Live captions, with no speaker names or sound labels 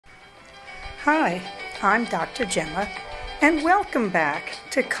Hi, I'm Dr. Gemma, and welcome back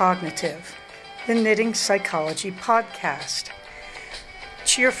to Cognitive, the Knitting Psychology podcast.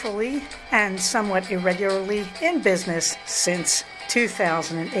 Cheerfully and somewhat irregularly in business since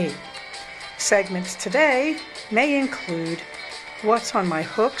 2008. Segments today may include what's on my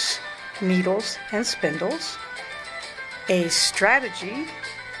hooks, needles, and spindles, a strategy,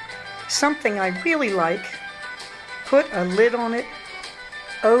 something I really like, put a lid on it,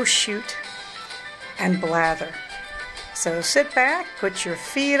 oh shoot, and blather. So sit back, put your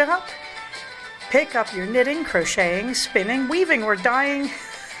feet up, pick up your knitting, crocheting, spinning, weaving, or dyeing,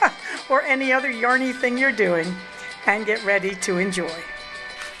 or any other yarny thing you're doing, and get ready to enjoy.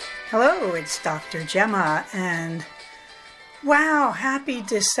 Hello, it's Dr. Gemma, and wow, happy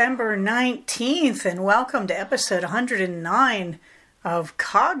December 19th, and welcome to episode 109 of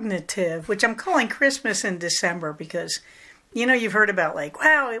Cognitive, which I'm calling Christmas in December because, you know, you've heard about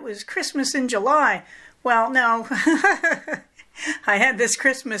wow, it was Christmas in July. Well, no, I had this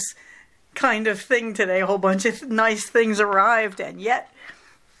Christmas kind of thing today. A whole bunch of nice things arrived, and yet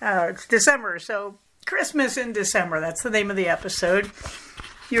it's December. So Christmas in December, that's the name of the episode.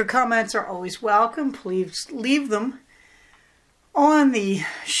 Your comments are always welcome. Please leave them on the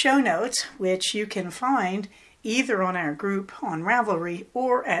show notes, which you can find either on our group on Ravelry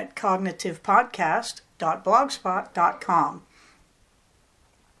or at cognitivepodcast.blogspot.com.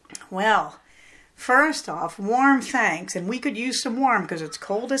 Well, first off, warm thanks, and we could use some warm because it's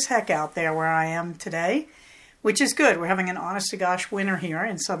cold as heck out there where I am today, which is good. We're having an honest-to-gosh winter here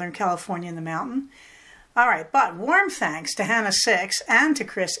in Southern California in the mountain. All right, but warm thanks to Hannah Six and to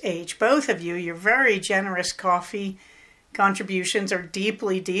Chris H. Both of you, your very generous coffee contributions are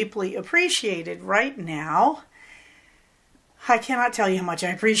deeply, deeply appreciated right now. I cannot tell you how much I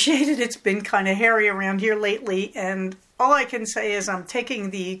appreciate it. It's been kind of hairy around here lately, and all I can say is I'm taking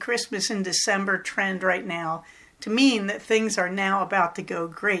the Christmas in December trend right now to mean that things are now about to go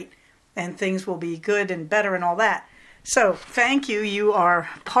great, and things will be good and better and all that. So thank you. You are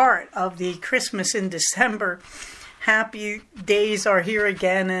part of the Christmas in December. Happy days are here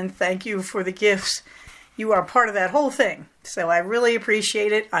again, and thank you for the gifts. You are part of that whole thing. So I really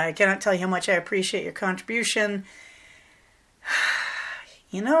appreciate it. I cannot tell you how much I appreciate your contribution.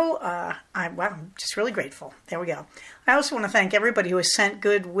 You know, I'm just really grateful. There we go. I also want to thank everybody who has sent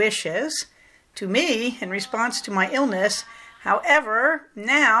good wishes to me in response to my illness. However,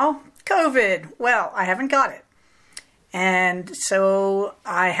 now, COVID. Well, I haven't got it. And so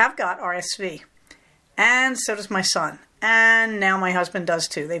I have got RSV. And so does my son. And now my husband does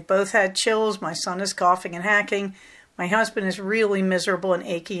too. They've both had chills. My son is coughing and hacking. My husband is really miserable and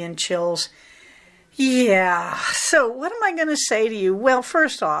achy and chills. Yeah, so what am I going to say to you? Well,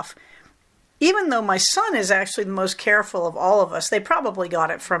 first off, even though my son is actually the most careful of all of us, they probably got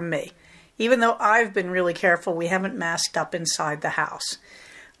it from me. Even though I've been really careful, we haven't masked up inside the house.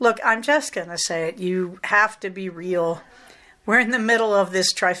 Look, I'm just going to say it. You have to be real. We're in the middle of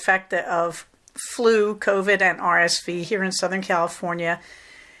this trifecta of flu, COVID, and RSV here in Southern California.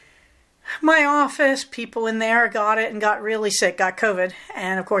 My office, people in there got it and got really sick, got COVID.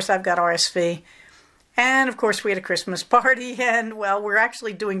 And, of course, I've got RSV. And, of course, we had a Christmas party, and, well, we're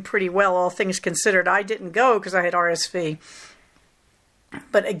actually doing pretty well, all things considered. I didn't go because I had RSV.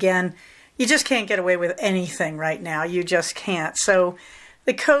 But, again, you just can't get away with anything right now. You just can't. So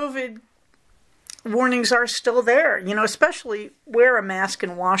the COVID warnings are still there. You know, especially wear a mask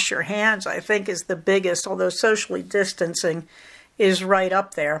and wash your hands, I think, is the biggest, although socially distancing is right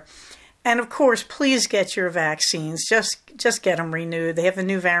up there. And, of course, please get your vaccines. Just get them renewed. They have the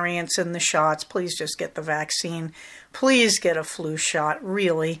new variants in the shots. Please just get the vaccine. Please get a flu shot,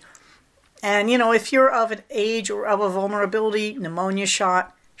 really. And, you know, if you're of an age or of a vulnerability, pneumonia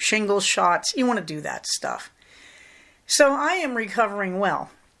shot, shingles shots, you want to do that stuff. So I am recovering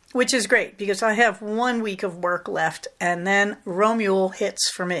well, which is great because I have 1 week of work left, and then Romule hits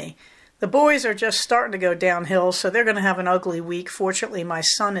for me. The boys are just starting to go downhill, so they're going to have an ugly week. Fortunately, my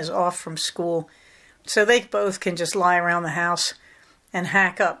son is off from school, so they both can just lie around the house and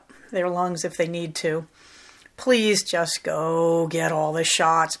hack up their lungs if they need to. Please just go get all the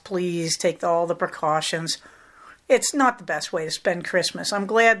shots. Please take all the precautions. It's not the best way to spend Christmas. I'm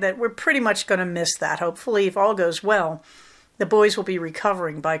glad that we're pretty much going to miss that. Hopefully, if all goes well, the boys will be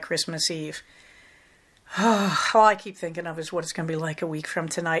recovering by Christmas Eve. All I keep thinking of is what it's going to be like a week from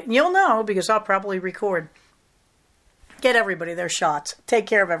tonight. And you'll know because I'll probably record. Get everybody their shots. Take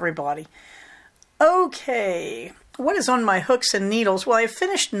care of everybody. Okay. What is on my hooks and needles? Well, I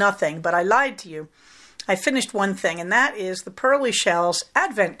finished nothing, but I lied to you. I finished one thing, and that is the Pearly Shells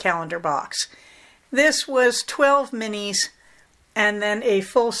Advent Calendar box. This was 12 minis and then a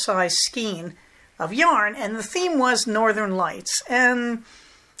full-size skein of yarn, and the theme was Northern Lights, and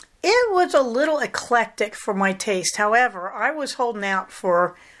it was a little eclectic for my taste. However, I was holding out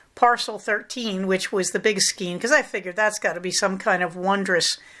for Parcel 13, which was the big skein, because I figured that's got to be some kind of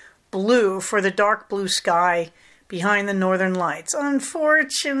wondrous blue for the dark blue sky behind the Northern Lights.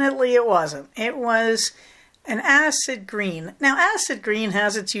 Unfortunately, it wasn't. It was an acid green. Now, acid green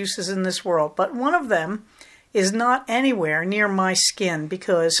has its uses in this world, but one of them is not anywhere near my skin,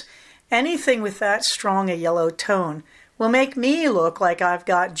 because anything with that strong a yellow tone will make me look like I've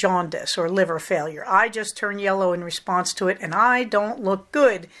got jaundice or liver failure. I just turn yellow in response to it, and I don't look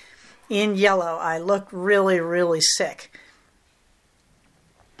good in yellow. I look really, really sick.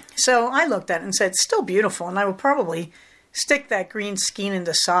 So I looked at it and said, still beautiful, and I will probably stick that green skein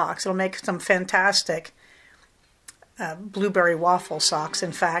into socks. It'll make some fantastic blueberry waffle socks,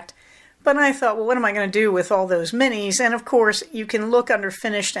 in fact. But I thought, well, what am I going to do with all those minis? And of course, you can look under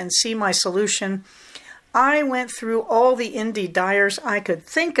finished and see my solution. I went through all the indie dyers I could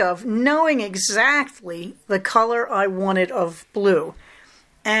think of, knowing exactly the color I wanted of blue.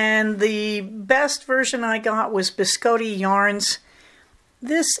 And the best version I got was Biscotti Yarns.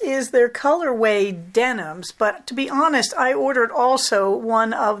 This is their colorway denims, but to be honest, I ordered also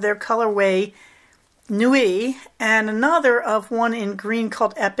one of their colorway Nuit and another of one in green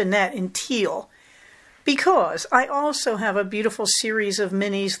called Epinette in teal, because I also have a beautiful series of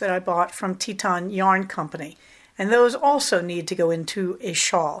minis that I bought from Teton Yarn Company, and those also need to go into a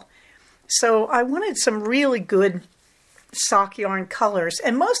shawl. So I wanted some really good sock yarn colors,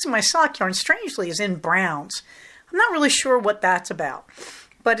 and most of my sock yarn, strangely, is in browns. I'm not really sure what that's about,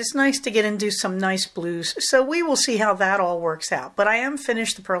 but it's nice to get into some nice blues, so we will see how that all works out. But I am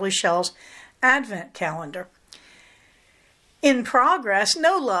finished the Pearly Shells Advent calendar. In progress,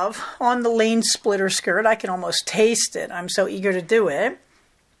 No Love on the lane splitter skirt. I can almost taste it. I'm so eager to do it.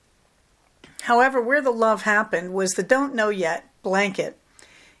 However, where the love happened was the Don't Know Yet blanket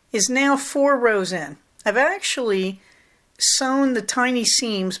is now 4 rows in. I've actually sewn the tiny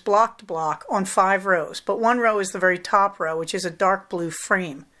seams block to block on 5 rows, but 1 row is the very top row, which is a dark blue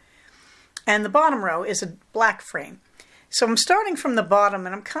frame, and the bottom row is a black frame. So I'm starting from the bottom,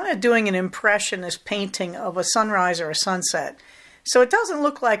 and I'm kind of doing an impressionist painting of a sunrise or a sunset. So it doesn't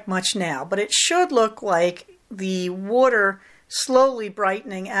look like much now, but it should look like the water slowly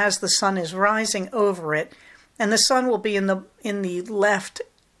brightening as the sun is rising over it, and the sun will be in the left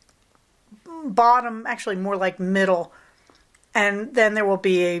bottom, actually more like middle, and then there will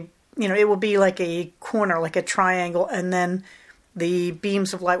be a, it will be like a corner, like a triangle, and then the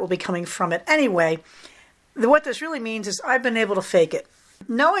beams of light will be coming from it. Anyway, what this really means is I've been able to fake it.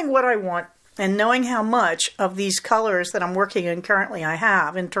 Knowing what I want and knowing how much of these colors that I'm working in currently I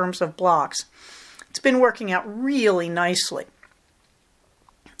have in terms of blocks, it's been working out really nicely.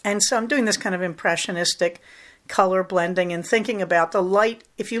 And so I'm doing this kind of impressionistic color blending and thinking about the light.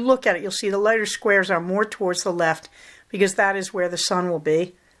 If you look at it, you'll see the lighter squares are more towards the left, because that is where the sun will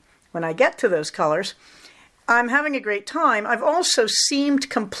be when I get to those colors. I'm having a great time. I've also seamed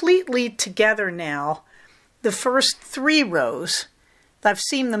completely together now the first 3 rows. I've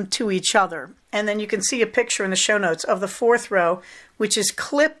seamed them to each other, and then you can see a picture in the show notes of the 4th row, which is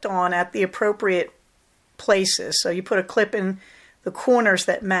clipped on at the appropriate places. So you put a clip in the corners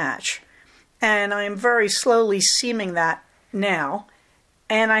that match, and I am very slowly seaming that now.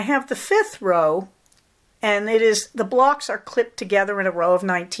 And I have the 5th row, and the blocks are clipped together in a row of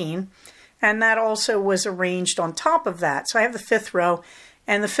 19, and that also was arranged on top of that. So I have the 5th row,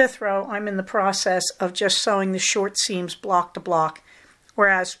 and the 5th row I'm in the process of just sewing the short seams block to block,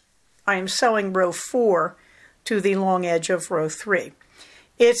 whereas I am sewing row 4 to the long edge of row 3.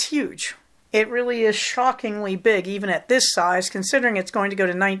 It's huge. It really is shockingly big, even at this size, considering it's going to go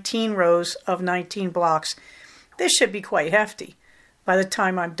to 19 rows of 19 blocks. This should be quite hefty by the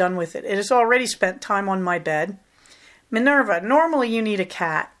time I'm done with it. It has already spent time on my bed. Minerva, normally you need a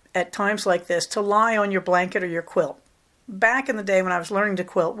cat at times like this to lie on your blanket or your quilt. Back in the day when I was learning to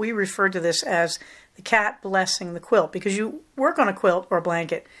quilt, we referred to this as the cat blessing the quilt, because you work on a quilt or a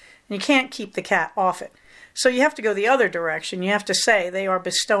blanket and you can't keep the cat off it. So you have to go the other direction. You have to say they are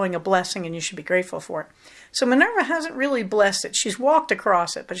bestowing a blessing and you should be grateful for it. So Minerva hasn't really blessed it. She's walked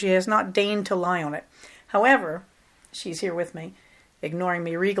across it, but she has not deigned to lie on it. However, she's here with me, ignoring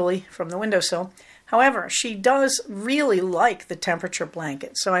me regally from the windowsill. However, she does really like the temperature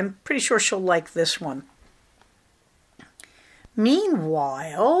blanket, so I'm pretty sure she'll like this one.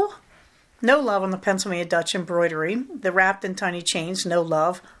 Meanwhile, No Love on the Pennsylvania Dutch embroidery, the Wrapped in Tiny Chains, No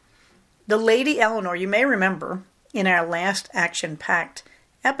Love. The Lady Eleanor, you may remember in our last action-packed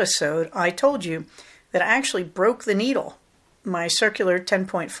episode, I told you that I actually broke the needle my circular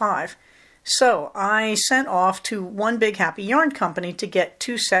 10.5. So I sent off to One Big Happy Yarn Company to get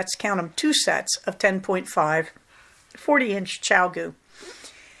 2 sets, count them, 2 sets of 10.5 40-inch ChiaoGoo.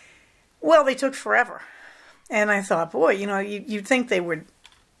 Well, they took forever. And I thought, boy, you know, you'd think they would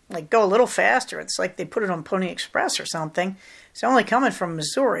like go a little faster. It's like they put it on Pony Express or something. It's only coming from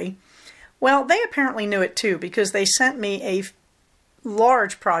Missouri. Well, they apparently knew it too, because they sent me a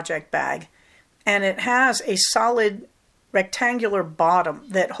large project bag, and it has a solid rectangular bottom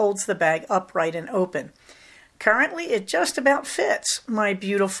that holds the bag upright and open. Currently, it just about fits my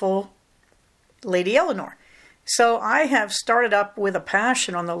beautiful Lady Eleanor. So I have started up with a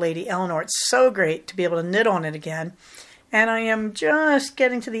passion on the Lady Eleanor. It's so great to be able to knit on it again. And I am just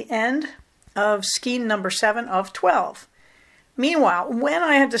getting to the end of skein number 7 of 12. Meanwhile, when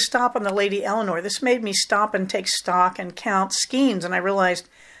I had to stop on the Lady Eleanor, this made me stop and take stock and count skeins. And I realized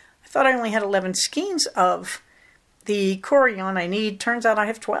I thought I only had 11 skeins of the Coral yarn I need. Turns out I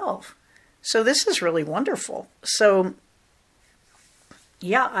have 12. So this is really wonderful. So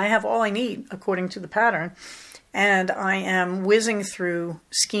yeah, I have all I need according to the pattern. And I am whizzing through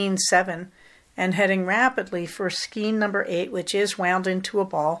skein 7 and heading rapidly for skein number 8, which is wound into a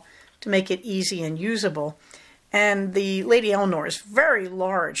ball to make it easy and usable. And the Lady Eleanor is very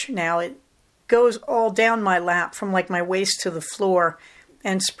large now. It goes all down my lap from like my waist to the floor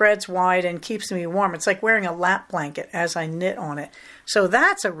and spreads wide and keeps me warm. It's like wearing a lap blanket as I knit on it. So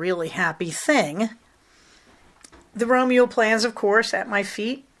that's a really happy thing. The Romeo plans, of course, at my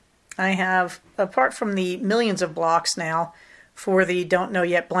feet. I have, apart from the millions of blocks now for the Don't Know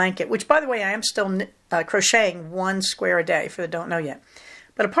Yet blanket, which, by the way, I am still crocheting 1 square a day for the Don't Know Yet.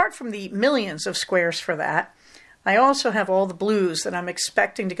 But apart from the millions of squares for that, I also have all the blues that I'm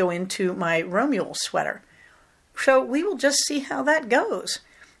expecting to go into my Romeo sweater. So we will just see how that goes.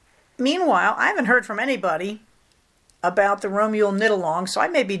 Meanwhile, I haven't heard from anybody about the Romeo knit-along, so I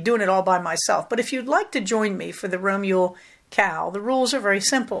may be doing it all by myself. But if you'd like to join me for the Romeo cowl, the rules are very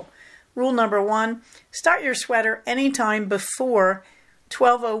simple. Rule number 1, start your sweater anytime before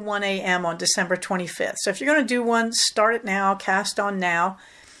 12:01 a.m. on December 25th. So if you're going to do one, start it now, cast on now,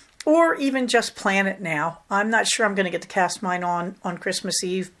 or even just plan it now. I'm not sure I'm going to get to cast mine on Christmas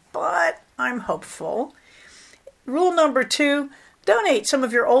Eve, but I'm hopeful. Rule number 2, donate some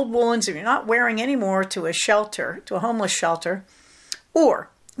of your old woolens if you're not wearing anymore to a shelter, to a homeless shelter. Or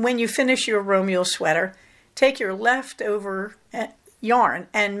when you finish your Romeo sweater, take your leftover yarn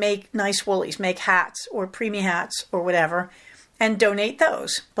and make nice woolies, make hats or preemie hats or whatever, and donate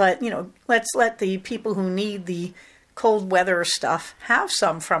those. But, you know, let's let the people who need the cold weather stuff have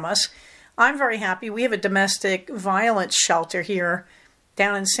some from us. I'm very happy. We have a domestic violence shelter here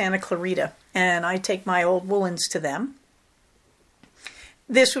down in Santa Clarita, and I take my old woolens to them.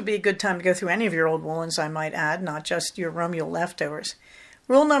 This would be a good time to go through any of your old woolens, I might add, not just your Romeo leftovers.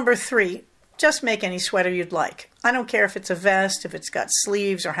 Rule number 3, just make any sweater you'd like. I don't care if it's a vest, if it's got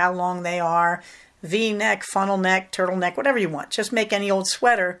sleeves or how long they are, V-neck, funnel neck, turtleneck, whatever you want. Just make any old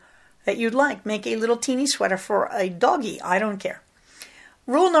sweater that you'd like. Make a little teeny sweater for a doggy. I don't care.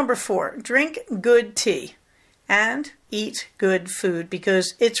 Rule number 4, drink good tea and eat good food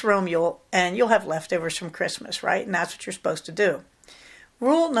because it's Romeo and you'll have leftovers from Christmas, right? And that's what you're supposed to do.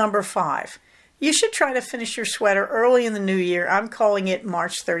 Rule number 5, you should try to finish your sweater early in the new year. I'm calling it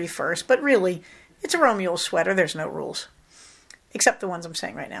March 31st, but really, it's a Romeo sweater. There's no rules, except the ones I'm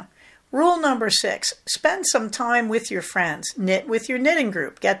saying right now. Rule number 6, spend some time with your friends. Knit with your knitting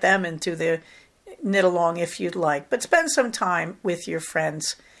group. Get them into the knit-along if you'd like, but spend some time with your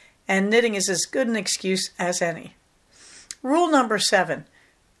friends. And knitting is as good an excuse as any. Rule number 7,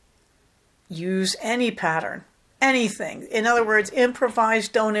 use any pattern. Anything. In other words, improvise,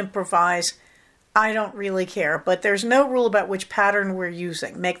 don't improvise. I don't really care, but there's no rule about which pattern we're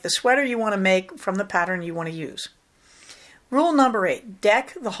using. Make the sweater you want to make from the pattern you want to use. Rule number 8,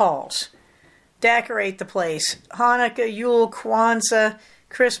 deck the halls. Decorate the place. Hanukkah, Yule, Kwanzaa,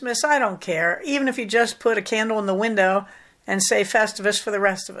 Christmas, I don't care. Even if you just put a candle in the window and say Festivus for the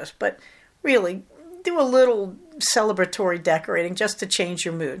rest of us. But really, do a little celebratory decorating just to change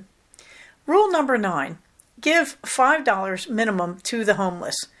your mood. Rule number 9, give $5 minimum to the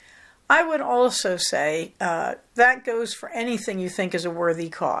homeless. I would also say that goes for anything you think is a worthy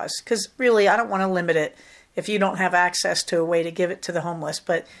cause, because really I don't want to limit it if you don't have access to a way to give it to the homeless.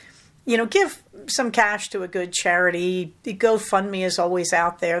 But, you know, give some cash to a good charity. The GoFundMe is always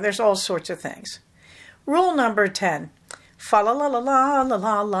out there. There's all sorts of things. Rule number 10, fa la la la la la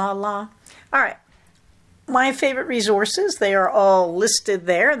la la la. All right. My favorite resources, they are all listed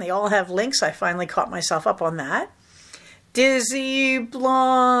there, and they all have links. I finally caught myself up on that. Dizzy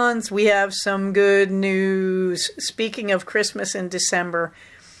Blondes, we have some good news. Speaking of Christmas in December,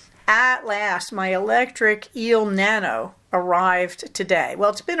 at last, my electric Eel Nano arrived today.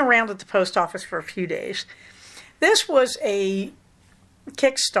 Well, it's been around at the post office for a few days. This was a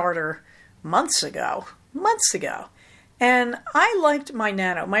Kickstarter months ago. And I liked my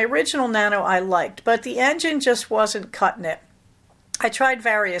Nano. My original Nano I liked, but the engine just wasn't cutting it. I tried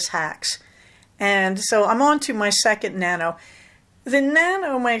various hacks. And so I'm on to my second Nano. The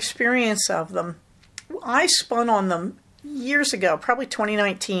Nano, my experience of them, I spun on them years ago, probably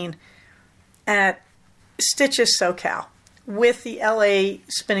 2019, at Stitches SoCal with the LA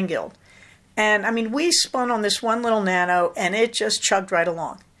Spinning Guild. And I mean, we spun on this one little Nano and it just chugged right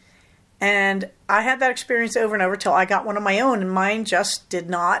along. And I had that experience over and over till I got one of my own, and mine just did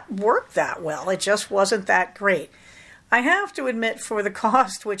not work that well. It just wasn't that great. I have to admit, for the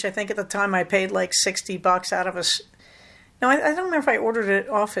cost, which I think at the time I paid like $60 out of a... No, I don't remember if I ordered it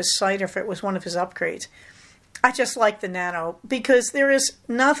off his site or if it was one of his upgrades. I just like the Nano because there is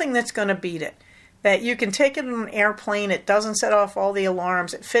nothing that's going to beat it. That you can take it on an airplane, it doesn't set off all the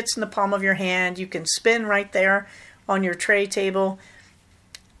alarms, it fits in the palm of your hand, you can spin right there on your tray table.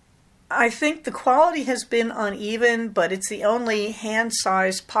 I think the quality has been uneven, but it's the only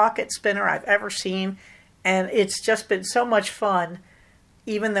hand-sized pocket spinner I've ever seen. And it's just been so much fun,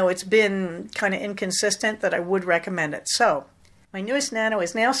 even though it's been kind of inconsistent, that I would recommend it. So, my newest Nano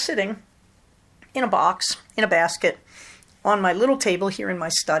is now sitting in a box, in a basket, on my little table here in my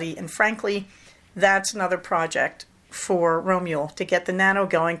study. And frankly, that's another project for Romuald, to get the Nano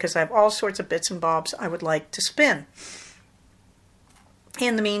going, because I have all sorts of bits and bobs I would like to spin.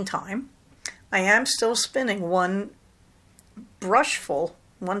 In the meantime, I am still spinning one brushful,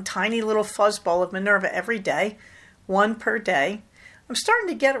 one tiny little fuzzball of Minerva every day, one per day. I'm starting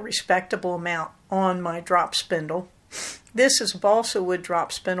to get a respectable amount on my drop spindle. This is a balsa wood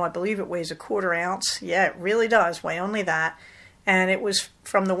drop spindle. I believe it weighs 1/4 ounce. Yeah, it really does weigh only that. And it was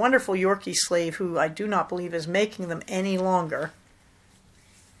from the wonderful Yorkie slave, who I do not believe is making them any longer.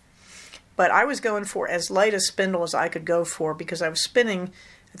 But I was going for as light a spindle as I could go for, because I was spinning,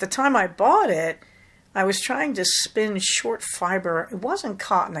 at the time I bought it, I was trying to spin short fiber. It wasn't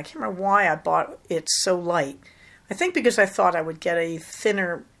cotton. I can't remember why I bought it so light. I think because I thought I would get a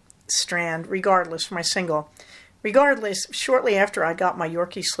thinner strand regardless for my single. Regardless, shortly after I got my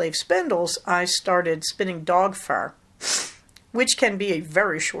Yorkie slave spindles, I started spinning dog fur, which can be a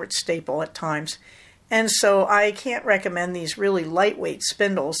very short staple at times. And so I can't recommend these really lightweight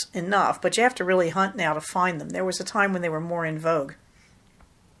spindles enough, but you have to really hunt now to find them. There was a time when they were more in vogue.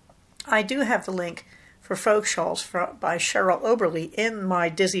 I do have the link for Folk Shawls by Cheryl Oberle in my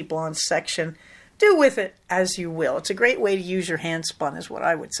Dizzy Blondes section. Do with it as you will. It's a great way to use your hand spun, is what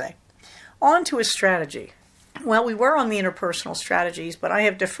I would say. On to a strategy. Well, we were on the interpersonal strategies, but I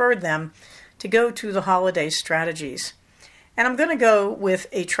have deferred them to go to the holiday strategies. And I'm going to go with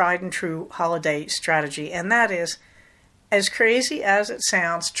a tried and true holiday strategy, and that is, as crazy as it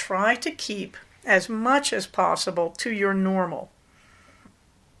sounds, try to keep as much as possible to your normal.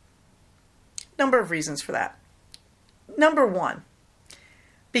 Number of reasons for that. Number one,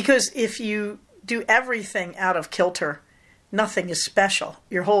 because if you do everything out of kilter, nothing is special.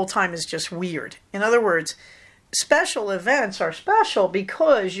 Your whole time is just weird. In other words, special events are special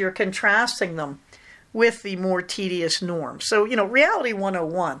because you're contrasting them with the more tedious norm. So, Reality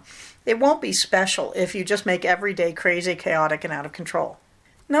 101, it won't be special if you just make every day crazy, chaotic, and out of control.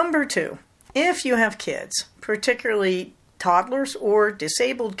 Number two, if you have kids, particularly toddlers or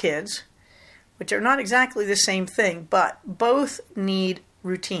disabled kids, which are not exactly the same thing, but both need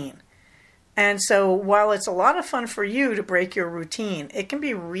routine. And so while it's a lot of fun for you to break your routine, it can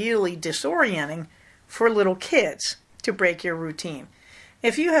be really disorienting for little kids to break your routine.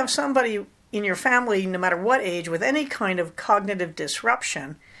 If you have somebody in your family, no matter what age, with any kind of cognitive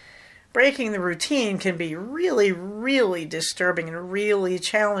disruption, breaking the routine can be really, really disturbing and really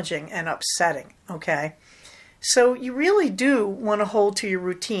challenging and upsetting, okay? So you really do want to hold to your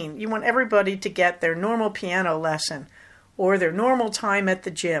routine. You want everybody to get their normal piano lesson, or their normal time at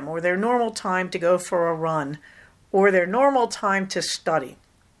the gym, or their normal time to go for a run, or their normal time to study.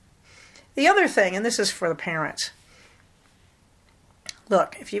 The other thing, and this is for the parents,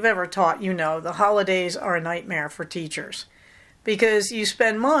 look, if you've ever taught, you know the holidays are a nightmare for teachers, because you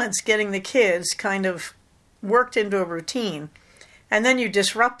spend months getting the kids kind of worked into a routine, and then you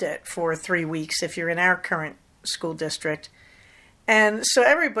disrupt it for 3 weeks if you're in our current school district. And so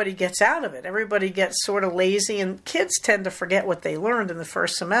everybody gets out of it. Everybody gets sort of lazy, and kids tend to forget what they learned in the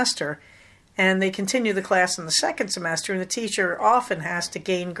first semester, and they continue the class in the second semester, and the teacher often has to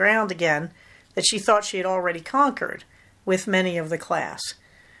gain ground again that she thought she had already conquered with many of the class.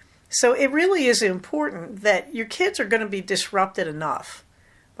 So it really is important that your kids are going to be disrupted enough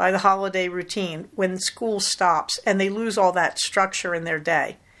by the holiday routine when school stops and they lose all that structure in their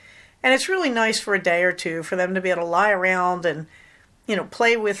day. And it's really nice for a day or two for them to be able to lie around and,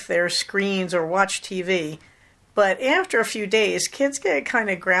 play with their screens or watch TV. But after a few days, kids get kind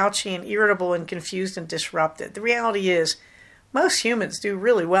of grouchy and irritable and confused and disrupted. The reality is, most humans do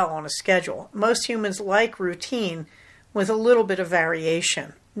really well on a schedule. Most humans like routine with a little bit of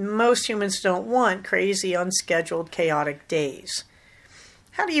variation. Most humans don't want crazy, unscheduled, chaotic days.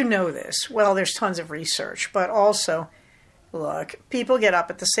 How do you know this? Well, there's tons of research, but also, look, people get up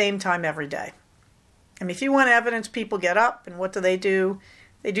at the same time every day. I mean, if you want evidence, people get up, and what do?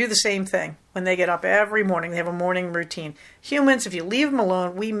 They do the same thing when they get up every morning. They have a morning routine. Humans, if you leave them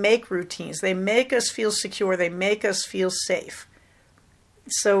alone, we make routines. They make us feel secure. They make us feel safe.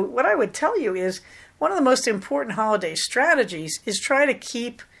 So what I would tell you is one of the most important holiday strategies is try to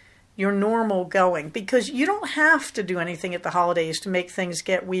keep your normal going, because you don't have to do anything at the holidays to make things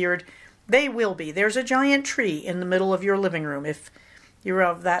get weird. They will be. There's a giant tree in the middle of your living room if you're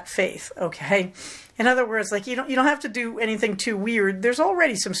of that faith, okay? In other words, like you don't have to do anything too weird. There's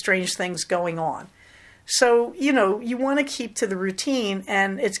already some strange things going on. So, you want to keep to the routine,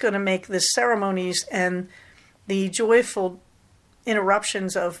 and it's going to make the ceremonies and the joyful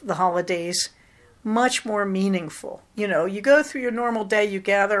interruptions of the holidays much more meaningful. You go through your normal day, you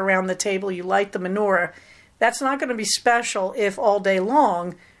gather around the table, you light the menorah. That's not going to be special if all day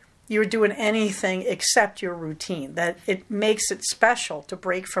long you're doing anything except your routine. That it makes it special to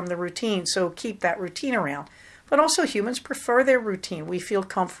break from the routine, so keep that routine around. But also humans prefer their routine. We feel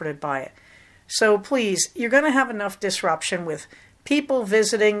comforted by it. So please, you're going to have enough disruption with people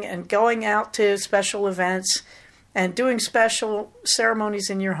visiting and going out to special events and doing special ceremonies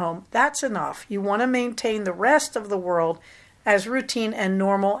in your home. That's enough. You want to maintain the rest of the world as routine and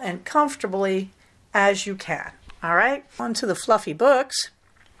normal and comfortably as you can. All right, on to the fluffy books.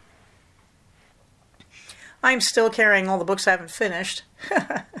 I'm still carrying all the books I haven't finished.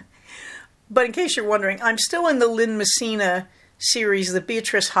 But in case you're wondering, I'm still in the Lynn Messina series, the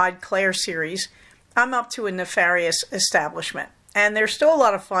Beatrice Hyde Clare series. I'm up to A Nefarious Establishment. And they're still a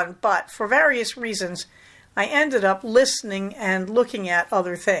lot of fun, but for various reasons, I ended up listening and looking at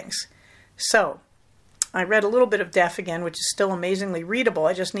other things. So, I read a little bit of Deaf again, which is still amazingly readable.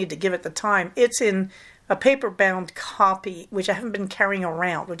 I just need to give it the time. It's in a paper-bound copy, which I haven't been carrying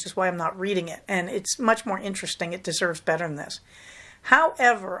around, which is why I'm not reading it. And it's much more interesting. It deserves better than this.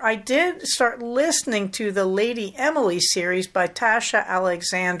 However, I did start listening to the Lady Emily series by Tasha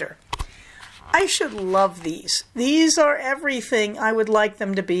Alexander. I should love these. These are everything I would like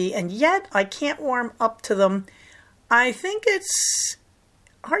them to be, and yet I can't warm up to them. I think it's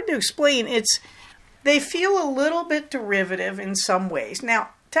hard to explain. They feel a little bit derivative in some ways. Now,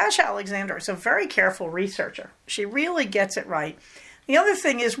 Tasha Alexander is a very careful researcher. She really gets it right. The other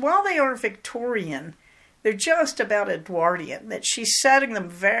thing is, while they are Victorian, they're just about Edwardian, that she's setting them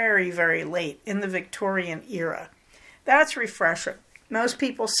very, very late in the Victorian era. That's refreshing. Most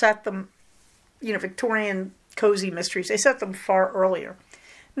people set them, Victorian cozy mysteries, they set them far earlier.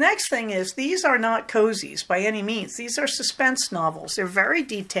 Next thing is, these are not cozies by any means. These are suspense novels. They're very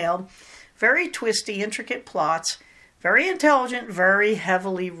detailed, very twisty, intricate plots, very intelligent, very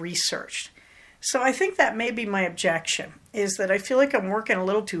heavily researched. So I think that may be my objection, is that I feel like I'm working a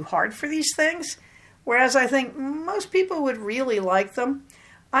little too hard for these things, whereas I think most people would really like them.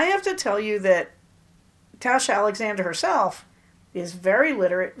 I have to tell you that Tasha Alexander herself is very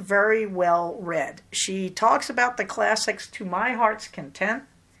literate, very well read. She talks about the classics to my heart's content.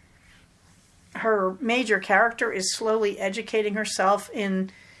 Her major character is slowly educating herself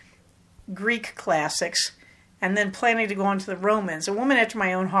in Greek classics and then planning to go on to the Romans. A woman after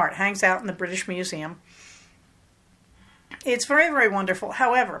my own heart, hangs out in the British Museum. It's very, very wonderful.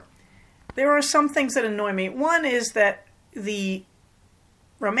 However, there are some things that annoy me. One is that the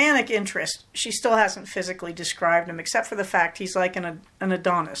romantic interest, she still hasn't physically described him, except for the fact he's like an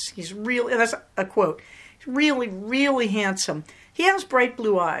Adonis. He's really, that's a quote, he's really, really handsome. He has bright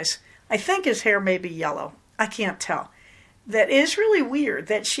blue eyes. I think his hair may be yellow. I can't tell. That is really weird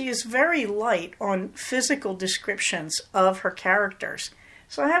that she is very light on physical descriptions of her characters.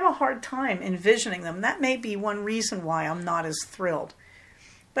 So I have a hard time envisioning them. That may be one reason why I'm not as thrilled.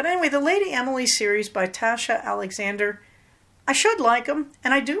 But anyway, the Lady Emily series by Tasha Alexander, I should like them,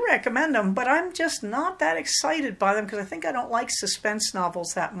 and I do recommend them, but I'm just not that excited by them because I think I don't like suspense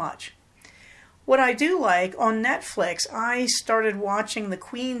novels that much. What I do like, on Netflix, I started watching The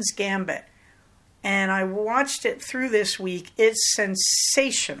Queen's Gambit, and I watched it through this week. It's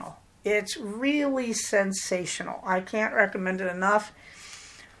sensational. It's really sensational. I can't recommend it enough.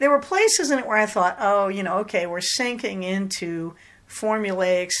 There were places in it where I thought, oh, okay, we're sinking into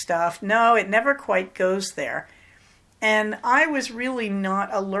formulaic stuff. No, it never quite goes there. And I was really not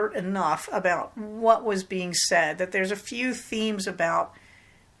alert enough about what was being said, that there's a few themes about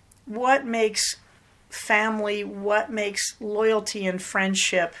what makes family, what makes loyalty and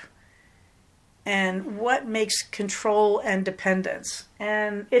friendship, and what makes control and dependence.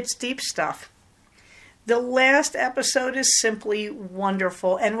 And it's deep stuff. The last episode is simply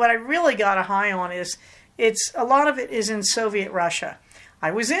wonderful. And what I really got a high on is a lot of it is in Soviet Russia.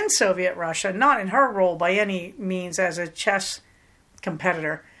 I was in Soviet Russia, not in her role by any means as a chess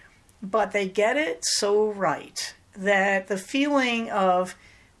competitor, but they get it so right that the feeling of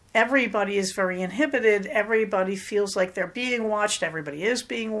everybody is very inhibited, everybody feels like they're being watched, everybody is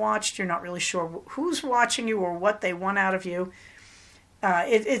being watched, you're not really sure who's watching you or what they want out of you.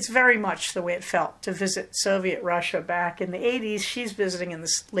 It's very much the way it felt to visit Soviet Russia back in the 80s. She's visiting in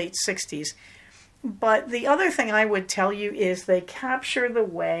the late 60s. But the other thing I would tell you is they capture the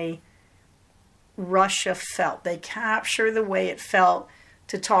way Russia felt. They capture the way it felt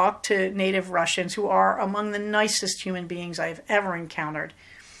to talk to native Russians, who are among the nicest human beings I've ever encountered.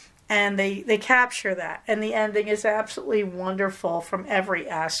 And they capture that. And the ending is absolutely wonderful from every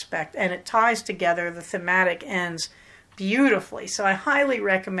aspect. And it ties together, the thematic ends beautifully. So I highly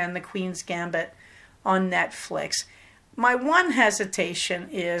recommend The Queen's Gambit on Netflix. My one hesitation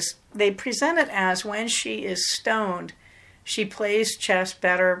is they present it as when she is stoned, she plays chess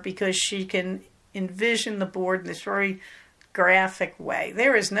better because she can envision the board in this very graphic way.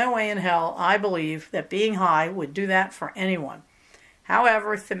 There is no way in hell, I believe, that being high would do that for anyone.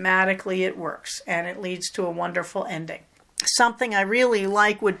 However, thematically it works, and it leads to a wonderful ending. Something I really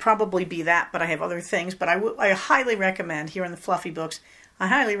like would probably be that, but I have other things. But I highly recommend, here in the Fluffy Books, I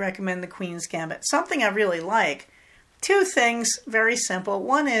highly recommend The Queen's Gambit. Something I really like, two things, very simple.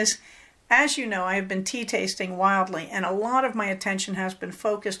 One is, as you know, I have been tea tasting wildly, and a lot of my attention has been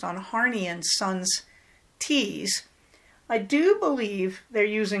focused on Harney and Sons teas. I do believe they're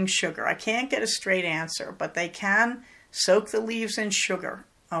using sugar. I can't get a straight answer, but they can soak the leaves in sugar.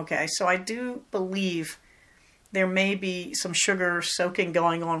 Okay, so I do believe there may be some sugar soaking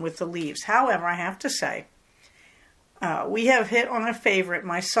going on with the leaves. However, I have to say, we have hit on a favorite,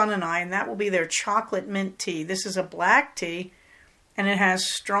 my son and I, and that will be their chocolate mint tea. This is a black tea, and it has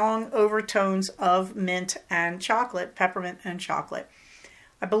strong overtones of mint and chocolate, peppermint and chocolate.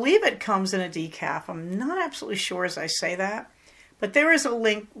 I believe it comes in a decaf. I'm not absolutely sure as I say that, but there is a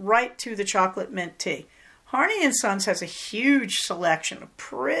link right to the chocolate mint tea. Harney & Sons has a huge selection of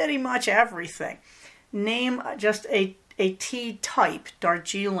pretty much everything. Name just a tea type,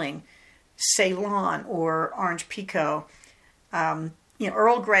 Darjeeling, Ceylon, or Orange Pekoe,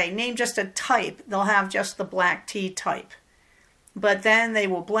 Earl Grey. Name just a type. They'll have just the black tea type. But then they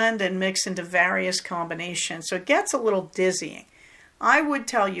will blend and mix into various combinations. So it gets a little dizzying. I would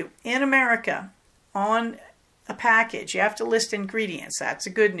tell you, in America, on a package, you have to list ingredients. That's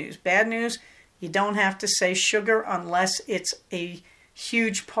the good news. Bad news, you don't have to say sugar unless it's a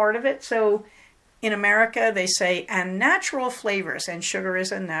huge part of it. So in America, they say, and natural flavors, and sugar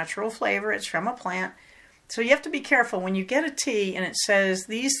is a natural flavor. It's from a plant. So you have to be careful. When you get a tea and it says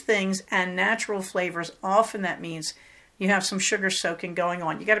these things and natural flavors, often that means you have some sugar soaking going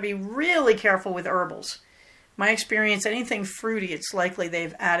on. You got to be really careful with herbals. My experience, anything fruity, it's likely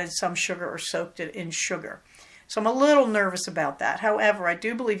they've added some sugar or soaked it in sugar. So I'm a little nervous about that. However, I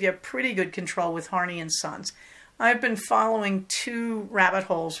do believe you have pretty good control with Harney & Sons. I've been following two rabbit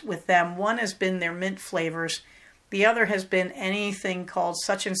holes with them. One has been their mint flavors. The other has been anything called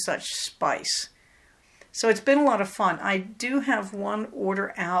such and such spice. So it's been a lot of fun. I do have one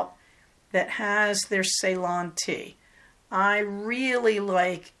order out that has their Ceylon tea. I really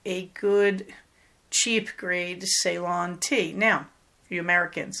like a good, cheap grade Ceylon tea. Now, for you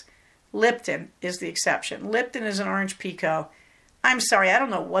Americans, Lipton is the exception. Lipton is an Orange Pekoe. I'm sorry, I don't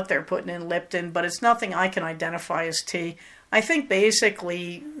know what they're putting in Lipton, but it's nothing I can identify as tea. I think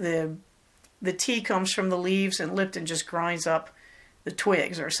basically the tea comes from the leaves and Lipton just grinds up the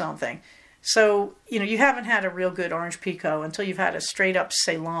twigs or something. So, you haven't had a real good Orange Pekoe until you've had a straight up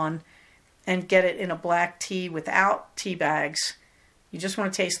Ceylon and get it in a black tea without tea bags. You just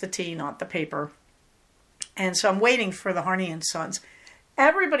want to taste the tea, not the paper. And so I'm waiting for the Harney & Sons.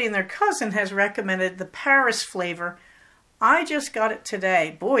 Everybody and their cousin has recommended the Paris flavor. I just got it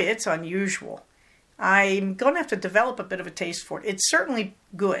today. Boy, it's unusual. I'm going to have to develop a bit of a taste for it. It's certainly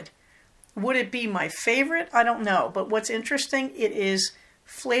good. Would it be my favorite? I don't know. But what's interesting, it is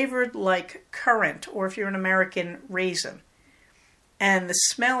flavored like currant, or if you're an American, raisin. And the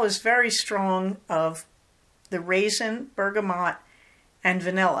smell is very strong of the raisin, bergamot, and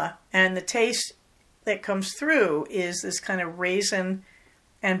vanilla. And the taste that comes through is this kind of raisin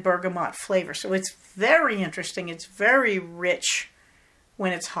and bergamot flavor. So it's very interesting. It's very rich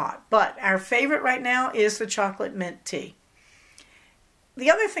when it's hot. But our favorite right now is the chocolate mint tea. The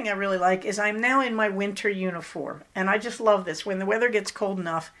other thing I really like is I'm now in my winter uniform. And I just love this. When the weather gets cold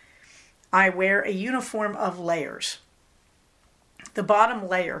enough, I wear a uniform of layers. The bottom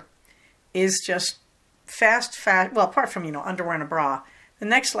layer is just fast, well, apart from, underwear and a bra. The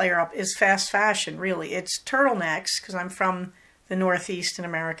next layer up is fast fashion, really. It's turtlenecks, because I'm from the Northeast in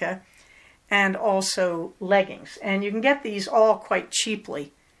America, and also leggings. And you can get these all quite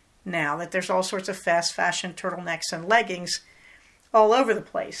cheaply now, that there's all sorts of fast fashion turtlenecks and leggings all over the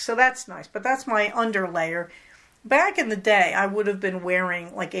place. So that's nice, but that's my under layer. Back in the day, I would have been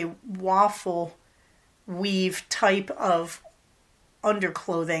wearing like a waffle weave type of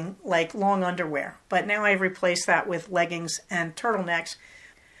underclothing, like long underwear. But now I've replaced that with leggings and turtlenecks.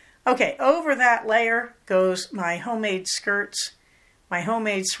 Okay, over that layer goes my homemade skirts, my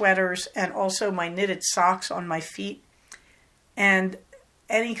homemade sweaters, and also my knitted socks on my feet. And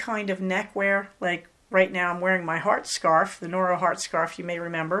any kind of neckwear, like right now I'm wearing my heart scarf, the Nora heart scarf, you may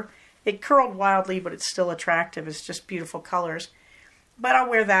remember. It curled wildly, but it's still attractive. It's just beautiful colors. But I'll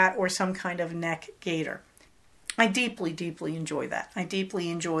wear that or some kind of neck gaiter. I deeply, deeply enjoy that. I deeply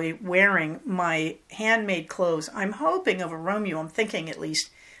enjoy wearing my handmade clothes. I'm hoping over Romeo, I'm thinking at least,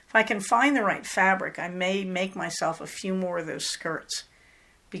 if I can find the right fabric, I may make myself a few more of those skirts.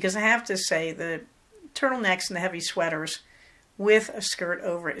 Because I have to say, the turtlenecks and the heavy sweaters with a skirt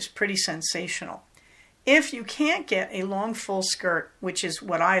over it is pretty sensational. If you can't get a long full skirt, which is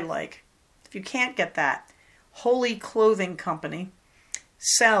what I like, if you can't get that, Holy Clothing Company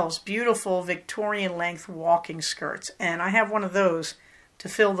sells beautiful Victorian length walking skirts, and I have one of those to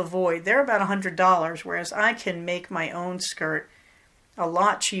fill the void. They're about $100, whereas I can make my own skirt a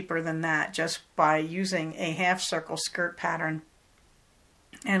lot cheaper than that just by using a half circle skirt pattern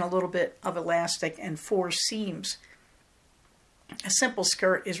and a little bit of elastic and 4 seams. A simple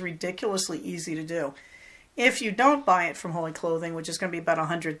skirt is ridiculously easy to do. If you don't buy it from Holy Clothing, which is going to be about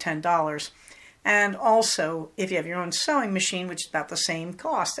 $110, and also, if you have your own sewing machine, which is about the same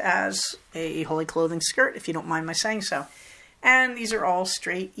cost as a Holy Clothing skirt, if you don't mind my saying so. And these are all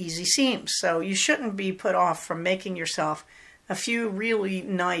straight, easy seams. So you shouldn't be put off from making yourself a few really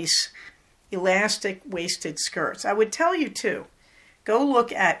nice elastic waisted skirts. I would tell you too, go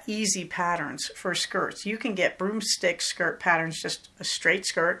look at easy patterns for skirts. You can get broomstick skirt patterns, just a straight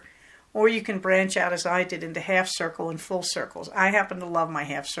skirt, or you can branch out as I did into half circle and full circles. I happen to love my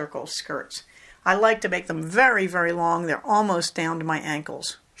half circle skirts. I like to make them very, very long. They're almost down to my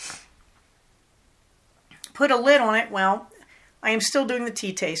ankles. Put a lid on it. Well, I am still doing the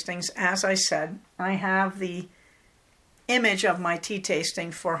tea tastings. As I said, I have the image of my tea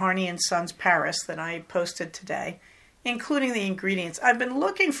tasting for Harney & Sons Paris that I posted today, including the ingredients. I've been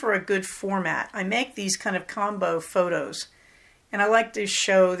looking for a good format. I make these kind of combo photos, and I like to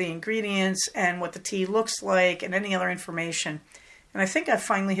show the ingredients and what the tea looks like and any other information. And I think I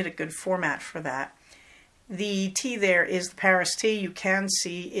finally hit a good format for that. The tea there is the Paris tea. You can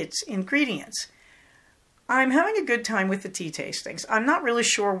see its ingredients. I'm having a good time with the tea tastings. I'm not really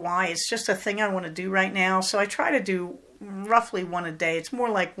sure why. It's just a thing I want to do right now. So I try to do roughly one a day. It's more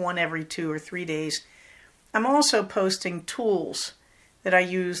like one every 2 or 3 days. I'm also posting tools that I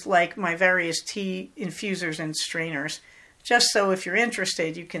use, like my various tea infusers and strainers, just so if you're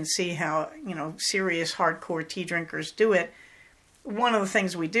interested, you can see how, serious hardcore tea drinkers do it. One of the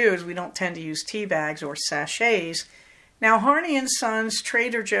things we do is we don't tend to use tea bags or sachets. Now, Harney & Sons,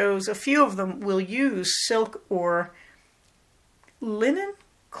 Trader Joe's, a few of them will use silk or linen,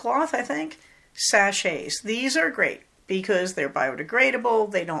 cloth, I think, sachets. These are great because they're biodegradable.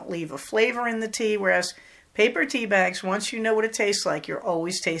 They don't leave a flavor in the tea, whereas paper tea bags, once you know what it tastes like, you're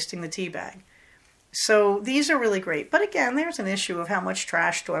always tasting the tea bag. So these are really great. But again, there's an issue of how much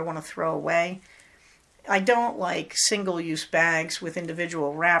trash do I want to throw away. I don't like single-use bags with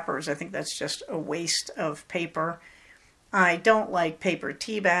individual wrappers. I think that's just a waste of paper. I don't like paper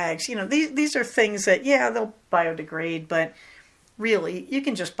tea bags. These are things that, yeah, they'll biodegrade, but really, you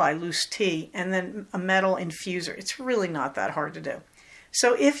can just buy loose tea and then a metal infuser. It's really not that hard to do.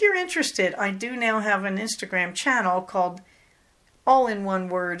 So if you're interested, I do now have an Instagram channel called, all in one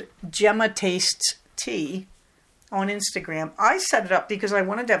word, Gemma Tastes Tea on Instagram. I set it up because I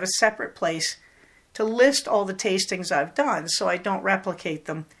wanted to have a separate place to list all the tastings I've done so I don't replicate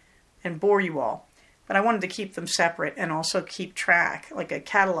them and bore you all. But I wanted to keep them separate and also keep track, like a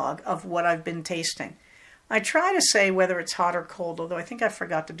catalog of what I've been tasting. I try to say whether it's hot or cold, although I think I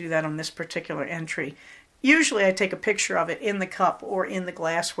forgot to do that on this particular entry. Usually I take a picture of it in the cup or in the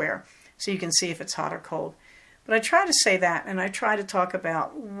glassware so you can see if it's hot or cold. But I try to say that, and I try to talk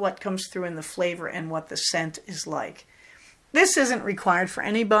about what comes through in the flavor and what the scent is like. This isn't required for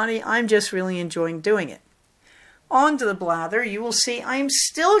anybody. I'm just really enjoying doing it. On to the blather, you will see I'm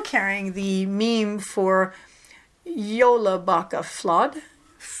still carrying the meme for Jólabóka Flood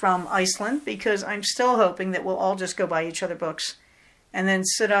from Iceland, because I'm still hoping that we'll all just go buy each other books and then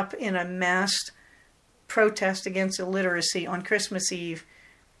sit up in a massed protest against illiteracy on Christmas Eve,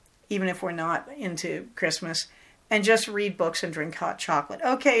 even if we're not into Christmas, and just read books and drink hot chocolate.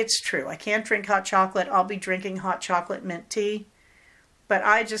 Okay, it's true. I can't drink hot chocolate. I'll be drinking hot chocolate mint tea. But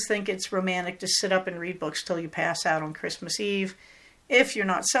I just think it's romantic to sit up and read books till you pass out on Christmas Eve. If you're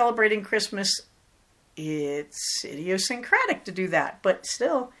not celebrating Christmas, it's idiosyncratic to do that. But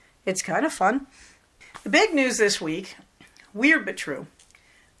still, it's kind of fun. The big news this week, weird but true.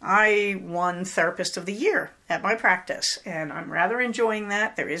 I won Therapist of the Year at my practice, and I'm rather enjoying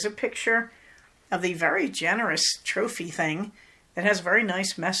that. There is a picture of the very generous trophy thing that has a very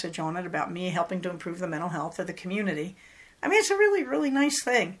nice message on it about me helping to improve the mental health of the community. I mean, it's a really, really nice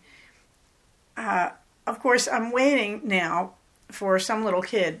thing. Of course, I'm waiting now for some little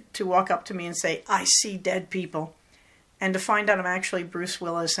kid to walk up to me and say, "I see dead people," and to find out I'm actually Bruce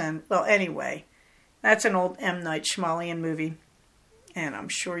Willis. And, well, anyway, that's an old M. Night Shyamalan movie, and I'm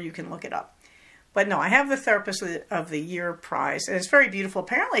sure you can look it up. But no, I have the Therapist of the Year prize, and it's very beautiful.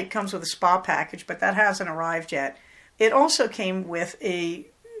 Apparently it comes with a spa package, but that hasn't arrived yet. It also came with a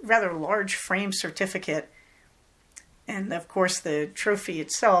rather large frame certificate, and of course the trophy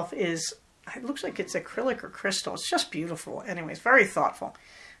itself is, it looks like it's acrylic or crystal. It's just beautiful. Anyways, very thoughtful.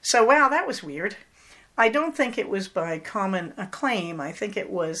 So, wow, that was weird. I don't think it was by common acclaim. I think it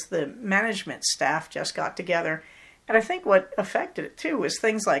was the management staff just got together. And I think what affected it, too, was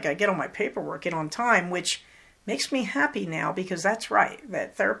things like I get all my paperwork in on time, which makes me happy now, because that's right,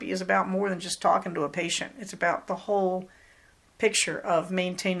 that therapy is about more than just talking to a patient. It's about the whole picture of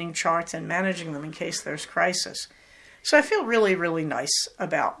maintaining charts and managing them in case there's crisis. So I feel really, really nice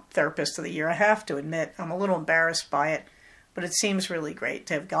about Therapist of the Year. I have to admit, I'm a little embarrassed by it, but it seems really great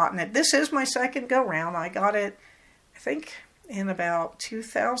to have gotten it. This is my second go-round. I got it, I think, in about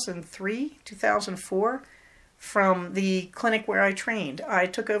 2003, 2004. From the clinic where I trained. I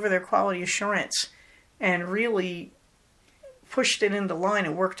took over their quality assurance and really pushed it into line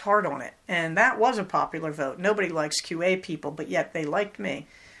and worked hard on it. And that was a popular vote. Nobody likes QA people, but yet they liked me.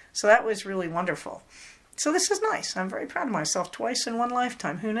 So that was really wonderful. So this is nice. I'm very proud of myself. Twice in one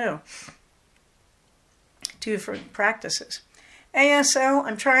lifetime. Who knew? 2 different practices. ASL,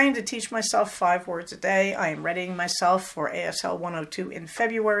 I'm trying to teach myself 5 words a day. I am readying myself for ASL 102 in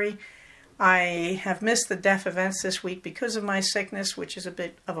February. I have missed the deaf events this week because of my sickness, which is a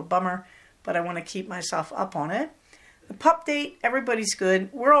bit of a bummer, but I want to keep myself up on it. The pup date, everybody's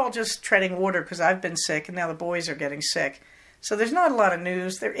good. We're all just treading water because I've been sick and now the boys are getting sick. So there's not a lot of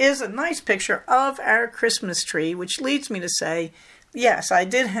news. There is a nice picture of our Christmas tree, which leads me to say, yes, I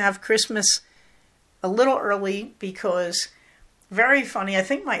did have Christmas a little early because, very funny, I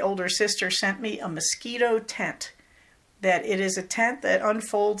think my older sister sent me a mosquito tent. That it is a tent that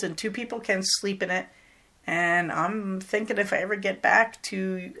unfolds and 2 people can sleep in it. And I'm thinking if I ever get back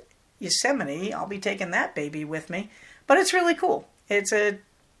to Yosemite, I'll be taking that baby with me. But it's really cool. It's a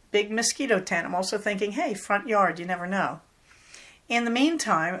big mosquito tent. I'm also thinking, hey, front yard, you never know. In the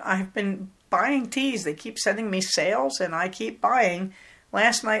meantime, I've been buying teas. They keep sending me sales and I keep buying.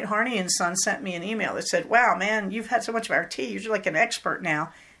 Last night, Harney and Son sent me an email that said, wow, man, you've had so much of our tea. You're like an expert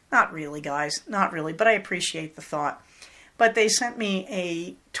now. Not really, guys. Not really. But I appreciate the thought. But they sent me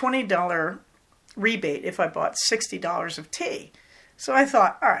a $20 rebate if I bought $60 of tea. So I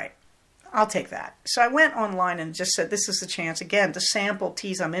thought, all right, I'll take that. So I went online and just said, this is the chance, again, to sample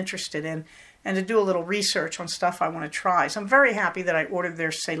teas I'm interested in and to do a little research on stuff I want to try. So I'm very happy that I ordered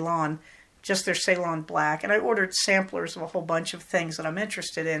their Ceylon, just their Ceylon Black. And I ordered samplers of a whole bunch of things that I'm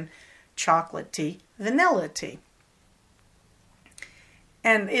interested in. Chocolate tea, vanilla tea.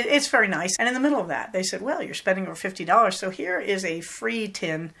 And it's very nice. And in the middle of that, they said, well, you're spending over $50. So here is a free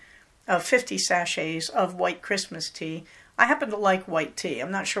tin of 50 sachets of White Christmas tea. I happen to like white tea. I'm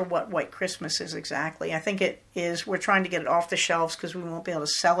not sure what White Christmas is exactly. I think it is, we're trying to get it off the shelves because we won't be able to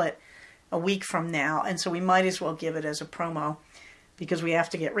sell it a week from now. And so we might as well give it as a promo because we have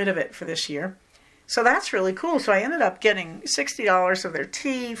to get rid of it for this year. So that's really cool. So I ended up getting $60 of their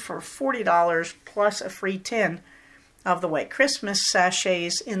tea for $40 plus a free tin of the White Christmas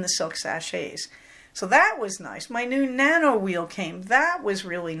sachets in the silk sachets. So that was nice. My new nano wheel came. That was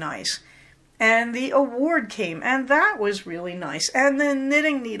really nice. And the award came, and that was really nice. And the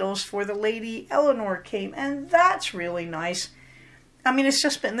knitting needles for the Lady Eleanor came, and that's really nice. I mean, it's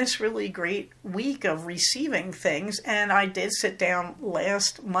just been this really great week of receiving things, and I did sit down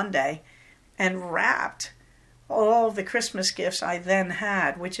last Monday and wrapped all of the Christmas gifts I then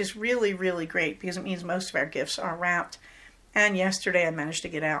had, which is really, really great because it means most of our gifts are wrapped. And yesterday I managed to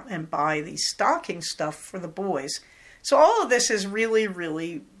get out and buy the stocking stuff for the boys. So all of this is really,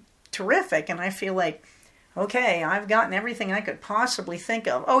 really terrific, and I feel like, okay, I've gotten everything I could possibly think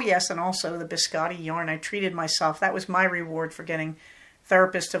of. Oh yes, and also the biscotti yarn. I treated myself. That was my reward for getting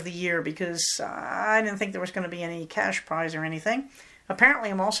Therapist of the Year, because I didn't think there was going to be any cash prize or anything. Apparently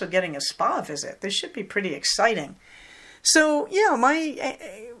I'm also getting a spa visit. This should be pretty exciting. So yeah,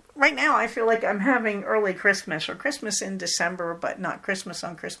 right now I feel like I'm having early Christmas, or Christmas in December, but not Christmas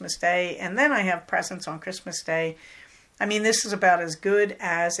on Christmas Day. And then I have presents on Christmas Day. I mean, this is about as good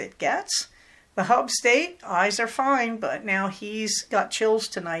as it gets. The hub state, eyes are fine, but now he's got chills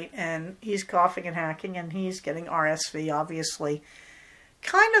tonight, and he's coughing and hacking, and he's getting RSV, obviously.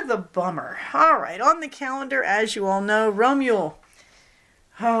 Kind of the bummer. All right, on the calendar, as you all know, Romuald.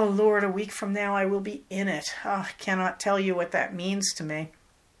 Oh, Lord, a week from now I will be in it. Oh, I cannot tell you what that means to me.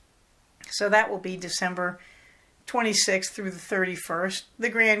 So that will be December 26th through the 31st. The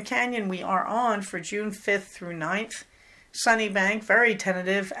Grand Canyon we are on for June 5th through 9th. Sunnybank, very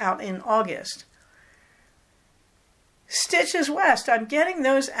tentative, out in August. Stitches West, I'm getting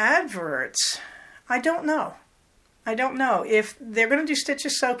those adverts. I don't know. If they're going to do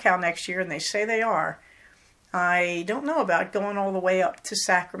Stitches SoCal next year, and they say they are, I don't know about going all the way up to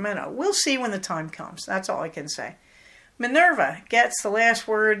Sacramento. We'll see when the time comes. That's all I can say. Minerva gets the last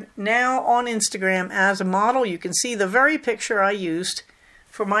word now on Instagram as a model. You can see the very picture I used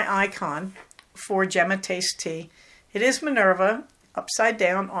for my icon for Gemma Taste Tea. It is Minerva, upside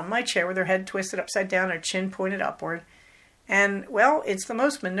down on my chair with her head twisted upside down, her chin pointed upward. And, well, it's the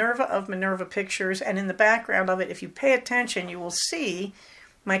most Minerva of Minerva pictures. And in the background of it, if you pay attention, you will see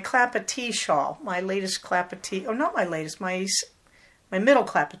my Clapatee shawl, my latest Clapatee, oh, not my latest, my middle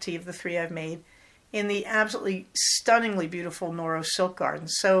Clapatee of the three I've made, in the absolutely stunningly beautiful Noro Silk Garden.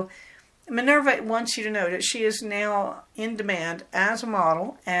 So Minerva wants you to know that she is now in demand as a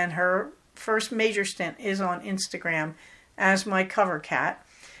model, and her first major stint is on Instagram as my cover cat.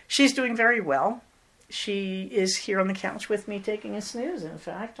 She's doing very well. She is here on the couch with me taking a snooze, in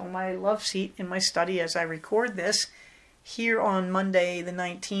fact, on my love seat in my study as I record this here on Monday the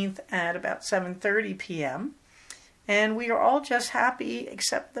 19th at about 7:30 p.m. And we are all just happy,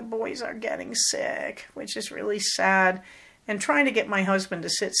 except the boys are getting sick, which is really sad. And trying to get my husband to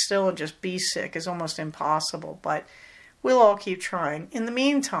sit still and just be sick is almost impossible, but we'll all keep trying. In the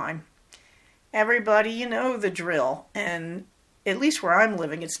meantime, everybody, you know the drill. And at least where I'm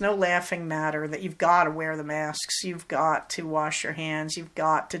living, it's no laughing matter that you've got to wear the masks, you've got to wash your hands, you've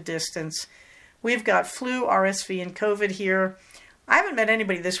got to distance. We've got flu, RSV, and COVID here. I haven't met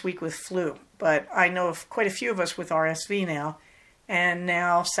anybody this week with flu, but I know of quite a few of us with RSV now. And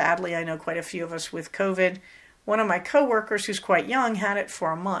now, sadly, I know quite a few of us with COVID. One of my coworkers, who's quite young, had it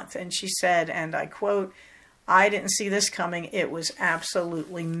for a month. And she said, and I quote, "I didn't see this coming. It was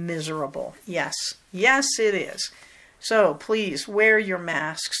absolutely miserable." Yes. Yes, it is. So please wear your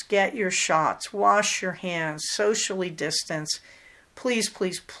masks, get your shots, wash your hands, socially distance. Please,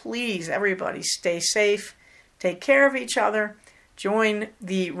 please, please, everybody, stay safe, take care of each other, join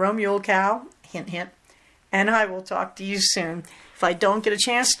the Romuald Cow, hint, hint, and I will talk to you soon. If I don't get a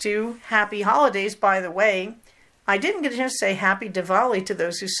chance to, happy holidays, by the way. I didn't get a chance to say happy Diwali to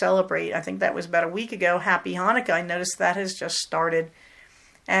those who celebrate. I think that was about a week ago. Happy Hanukkah. I noticed that has just started.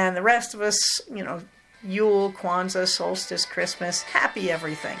 And the rest of us, you know, Yule, Kwanzaa, Solstice, Christmas, happy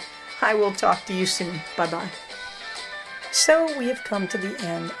everything. I will talk to you soon. Bye-bye. So we have come to the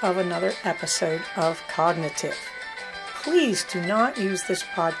end of another episode of Cognitive. Please do not use this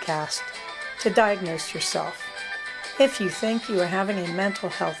podcast to diagnose yourself. If you think you are having a mental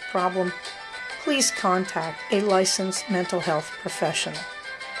health problem, please contact a licensed mental health professional.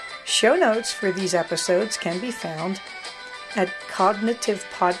 Show notes for these episodes can be found at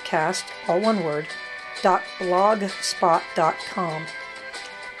cognitivepodcast, all one word, .blogspot.com.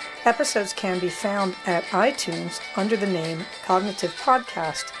 Episodes can be found at iTunes under the name Cognitive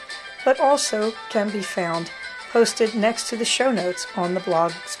Podcast, but also can be found posted next to the show notes on the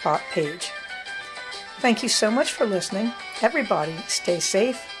Blogspot page. Thank you so much for listening. Everybody, stay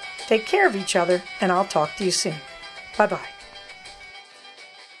safe, take care of each other, and I'll talk to you soon. Bye-bye.